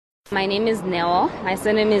My name is Neo. My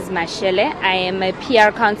surname is Mashele. I am a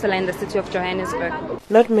PR councillor in the city of Johannesburg.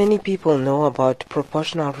 Not many people know about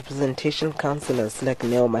proportional representation councillors like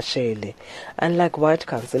Neo Mashele. Unlike white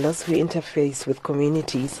councillors who interface with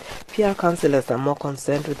communities, PR councillors are more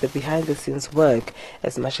concerned with the behind-the-scenes work,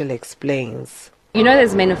 as Mashele explains. You know,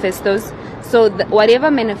 there's manifestos. So whatever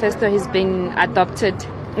manifesto has been adopted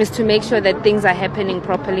is to make sure that things are happening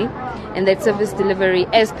properly and that service delivery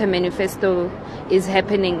as per manifesto is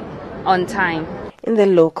happening on time. In the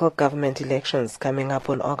local government elections coming up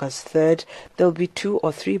on August 3rd, there will be 2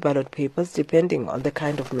 or 3 ballot papers depending on the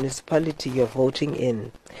kind of municipality you're voting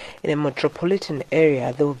in. In a metropolitan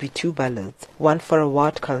area, there will be 2 ballots, one for a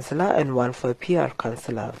ward councillor and one for a PR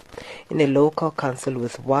councillor. In a local council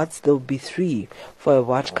with wards, there will be 3 for a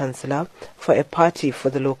ward councillor, for a party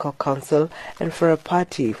for the local council, and for a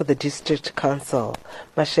party for the district council.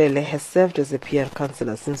 Mashele has served as a PR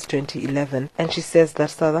councillor since 2011, and she says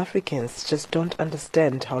that South Africans just don't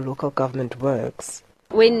understand how local government works.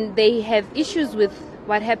 When they have issues with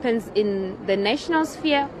what happens in the national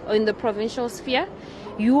sphere or in the provincial sphere,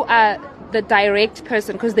 you are the direct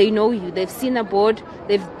person because they know you, they've seen a board,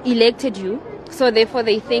 they've elected you, so therefore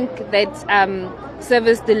they think that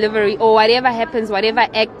service delivery or whatever happens, whatever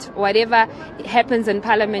act, whatever happens in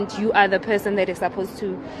parliament, you are the person that is supposed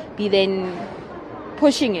to be then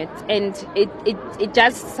pushing it, and it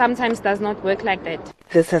just sometimes does not work like that.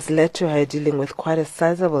 This has led to her dealing with quite a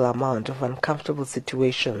sizable amount of uncomfortable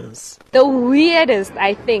situations. The weirdest,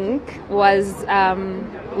 I think, was,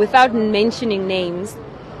 without mentioning names,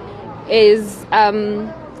 is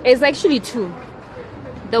actually 2.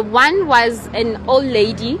 The one was an old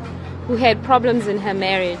lady who had problems in her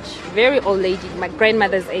marriage, very old lady, my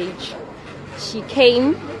grandmother's age. She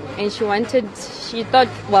came and she thought,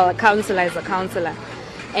 well, a counsellor is a counsellor,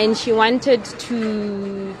 and she wanted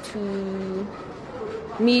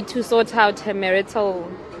me to sort out her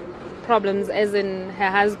marital problems, as in her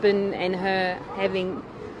husband and her having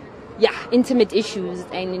intimate issues,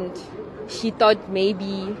 and she thought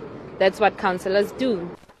maybe that's what counsellors do.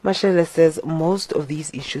 Mashele says most of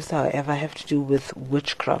these issues, however, have to do with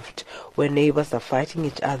witchcraft, where neighbors are fighting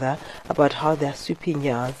each other about how they are sweeping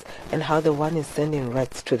yards and how the one is sending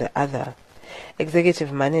rats to the other.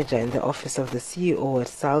 Executive Manager in the Office of the CEO at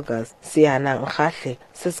Salgas, Siana Nkhahle,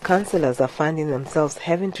 says councillors are finding themselves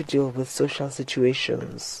having to deal with social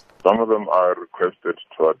situations. Some of them are requested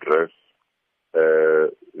to address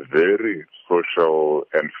very social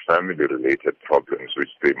and family-related problems, which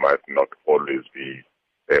they might not always be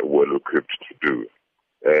well-equipped to do.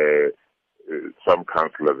 Some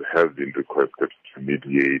councillors have been requested to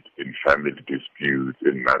mediate in family disputes,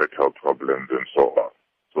 in marital problems, and so on.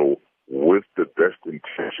 So, with the best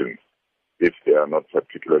intentions, if they are not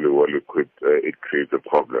particularly well-equipped, it creates a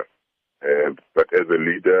problem. But as a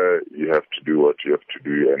leader, you have to do what you have to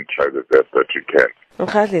do and try the best that you can.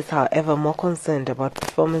 Nkhahle is, however, more concerned about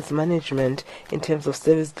performance management in terms of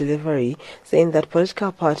service delivery, saying that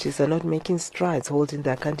political parties are not making strides holding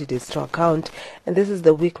their candidates to account, and this is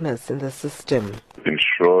the weakness in the system.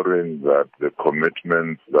 Ensuring that the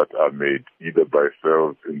commitments that are made either by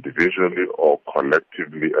selves individually or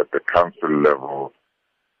collectively at the council level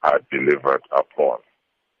are delivered upon.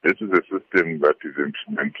 This is a system that is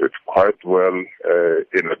implemented quite well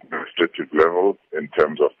in administrative levels in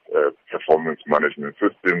terms of performance management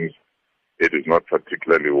systems. It is not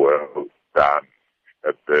particularly well done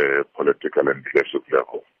at the political and leadership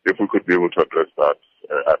level. If we could be able to address that,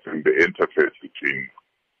 I think the interface between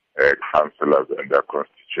councillors and their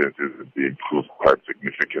constituencies would be improved quite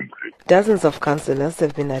significantly. Dozens of councillors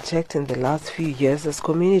have been attacked in the last few years as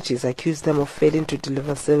communities accuse them of failing to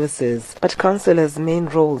deliver services. But councillors' main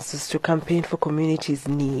roles is to campaign for communities'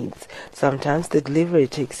 needs. Sometimes the delivery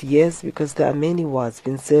takes years because there are many wards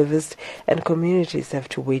being serviced and communities have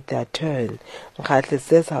to wait their turn. Nkhahle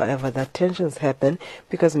says, however, that tensions happen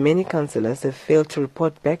because many councillors have failed to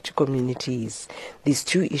report back to communities. These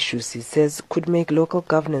 2 issues, he says, could make local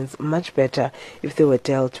governance much better if they were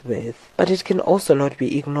dealt with. But it can also not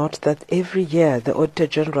be ignored that every year the Auditor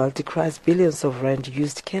General decries billions of rand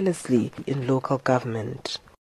used carelessly in local government.